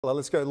Well,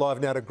 let's go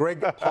live now to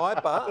Greg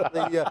Piper,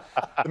 the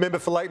member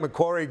for Lake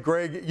Macquarie.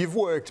 Greg, you've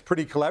worked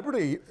pretty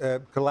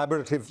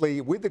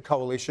collaboratively with the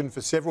coalition for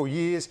several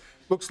years.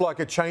 Looks like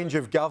a change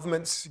of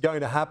government's going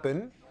to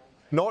happen.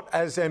 Not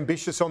as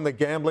ambitious on the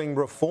gambling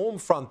reform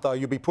front, though.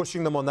 You'll be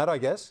pushing them on that, I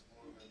guess.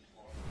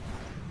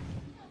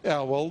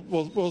 Yeah, well,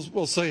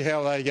 we'll see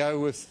how they go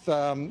with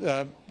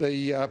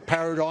the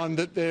paradigm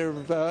that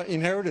they've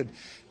inherited,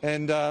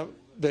 and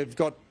they've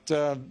got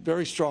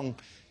very strong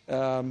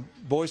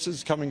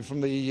voices coming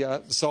from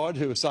the side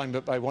who are saying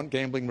that they want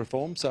gambling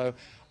reform. So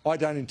I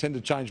don't intend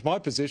to change my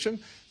position.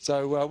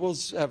 So we'll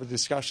have a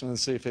discussion and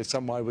see if there's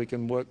some way we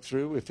can work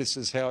through if this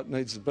is how it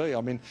needs to be.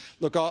 I mean,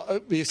 look,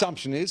 the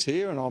assumption is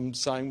here, and I'm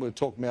saying we're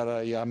talking about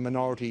a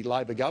minority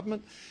Labor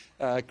government.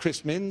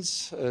 Chris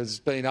Minns has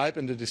been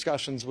open to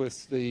discussions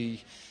with the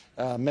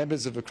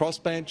members of the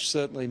crossbench,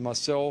 certainly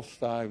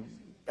myself,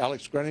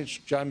 Alex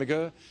Greenwich, Joe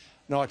McGurr,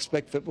 and I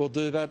expect that we'll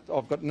do that.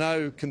 I've got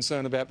no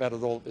concern about that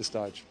at all at this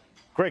stage.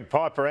 Greg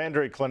Piper,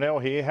 Andrew Clennell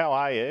here. How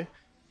are you?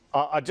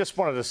 I just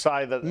wanted to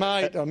say that...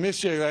 Mate, I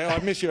miss you. I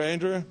miss you,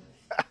 Andrew.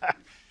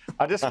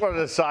 I just wanted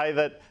to say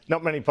that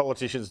not many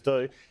politicians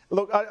do.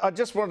 Look, I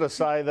just wanted to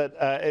say that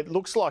it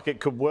looks like it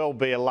could well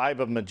be a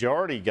Labor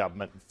majority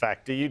government. In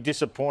fact, are you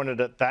disappointed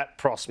at that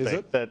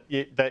prospect? That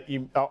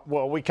you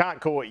well, we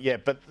can't call it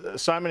yet, but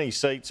so many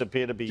seats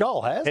appear to be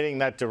heading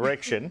that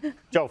direction.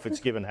 Joel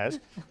Fitzgibbon has,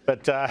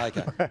 but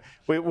okay.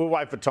 we'll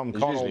wait for Tom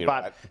Connell.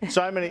 But right.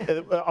 So many.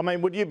 I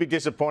mean, would you be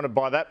disappointed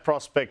by that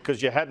prospect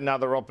because you had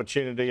another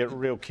opportunity at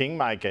real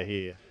kingmaker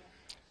here?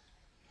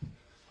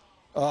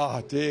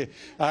 Oh, dear.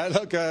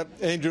 Look,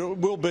 Andrew, it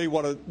will be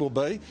what it will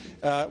be.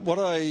 What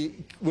I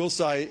will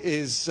say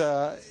is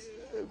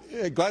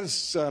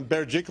Gladys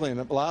Berejiklian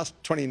at the last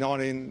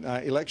 2019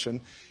 election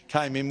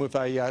came in with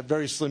a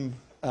very slim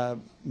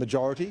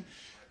majority.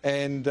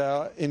 And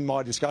in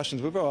my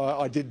discussions with her,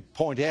 I did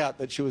point out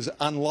that she was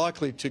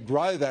unlikely to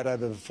grow that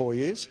over the 4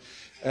 years.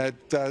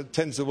 It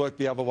tends to work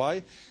the other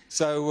way.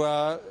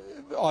 So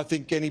I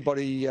think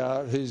anybody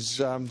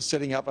who's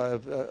setting up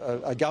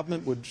a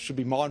government should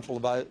be mindful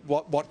about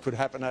what could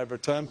happen over a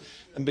term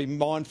and be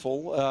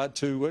mindful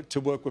to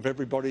work with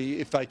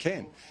everybody if they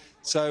can.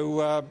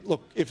 So,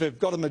 look, if they've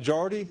got a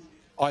majority,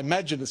 I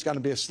imagine it's going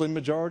to be a slim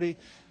majority,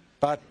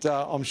 but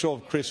I'm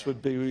sure Chris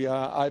would be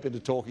open to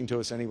talking to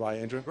us anyway,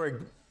 Andrew. Greg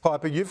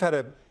Piper, you've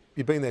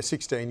been there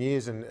 16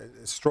 years and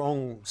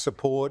strong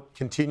support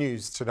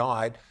continues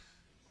tonight.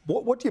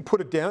 What do you put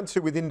it down to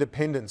with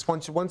independents?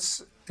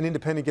 Once an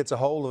independent gets a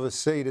hold of a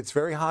seat, it's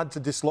very hard to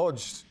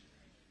dislodge,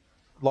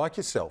 like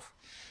yourself.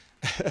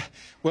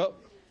 Well,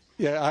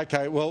 yeah,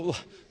 okay. Well,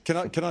 can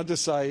I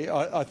just say,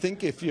 I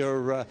think if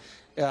you're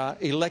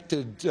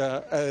elected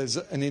as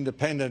an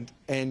independent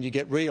and you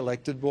get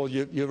re-elected, well,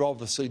 you're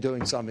obviously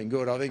doing something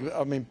good.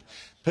 I mean,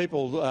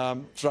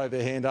 people throw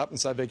their hand up and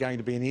say they're going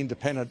to be an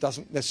independent. It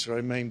doesn't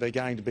necessarily mean they're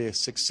going to be a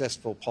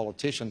successful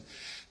politician.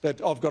 But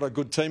I've got a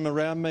good team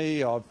around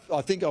me.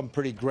 I think I'm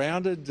pretty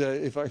grounded,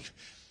 if I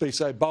be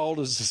so bold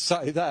as to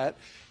say that.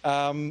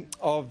 I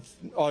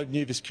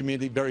knew this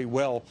community very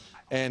well,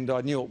 and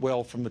I knew it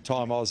well from the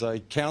time I was a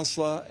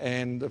councillor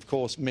and, of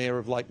course, Mayor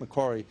of Lake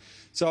Macquarie.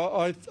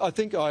 So I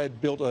think I had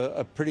built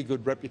a pretty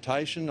good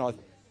reputation.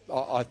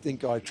 I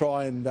think I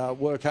try and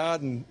work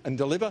hard and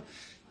deliver.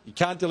 You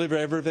can't deliver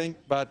everything,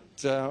 but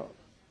I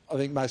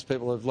think most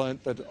people have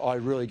learnt that I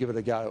really give it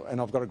a go,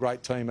 and I've got a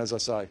great team, as I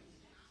say.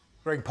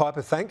 Greg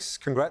Piper, thanks.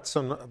 Congrats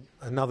on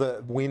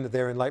another win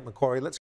there in Lake Macquarie.